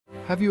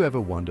Have you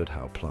ever wondered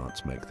how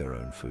plants make their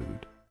own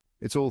food?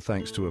 It's all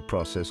thanks to a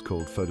process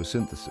called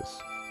photosynthesis.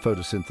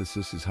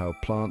 Photosynthesis is how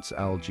plants,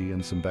 algae,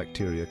 and some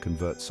bacteria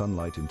convert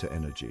sunlight into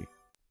energy.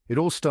 It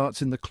all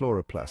starts in the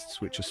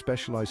chloroplasts, which are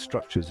specialized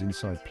structures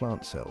inside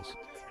plant cells.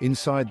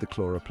 Inside the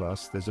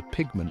chloroplasts, there's a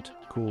pigment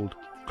called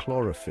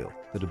chlorophyll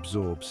that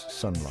absorbs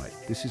sunlight.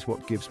 This is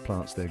what gives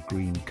plants their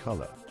green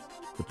color.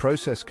 The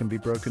process can be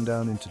broken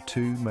down into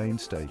two main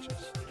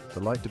stages: the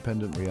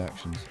light-dependent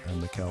reactions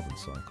and the Calvin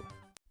cycle.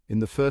 In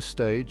the first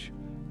stage,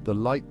 the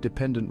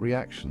light-dependent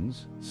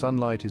reactions,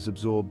 sunlight is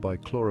absorbed by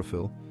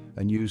chlorophyll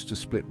and used to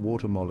split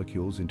water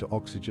molecules into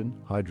oxygen,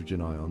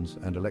 hydrogen ions,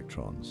 and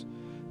electrons.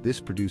 This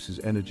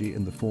produces energy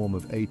in the form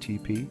of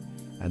ATP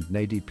and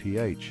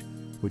NADPH,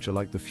 which are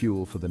like the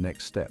fuel for the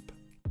next step.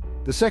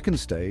 The second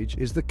stage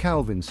is the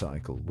Calvin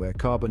cycle, where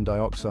carbon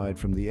dioxide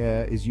from the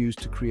air is used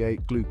to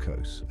create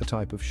glucose, a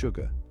type of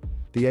sugar.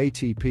 The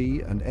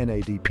ATP and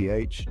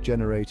NADPH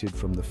generated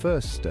from the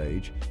first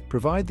stage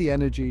provide the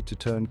energy to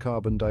turn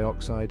carbon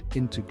dioxide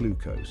into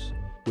glucose,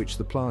 which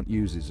the plant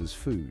uses as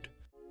food.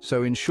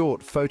 So in short,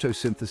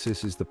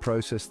 photosynthesis is the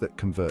process that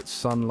converts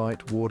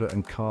sunlight, water,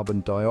 and carbon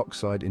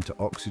dioxide into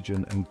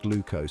oxygen and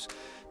glucose.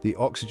 The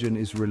oxygen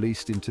is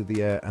released into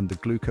the air and the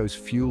glucose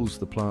fuels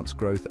the plant's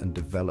growth and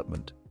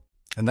development.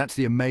 And that's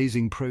the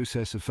amazing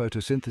process of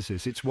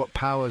photosynthesis. It's what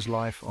powers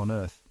life on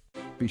Earth.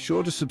 Be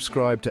sure to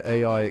subscribe to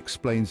AI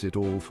Explains It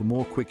All for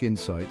more quick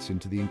insights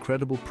into the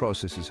incredible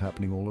processes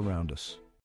happening all around us.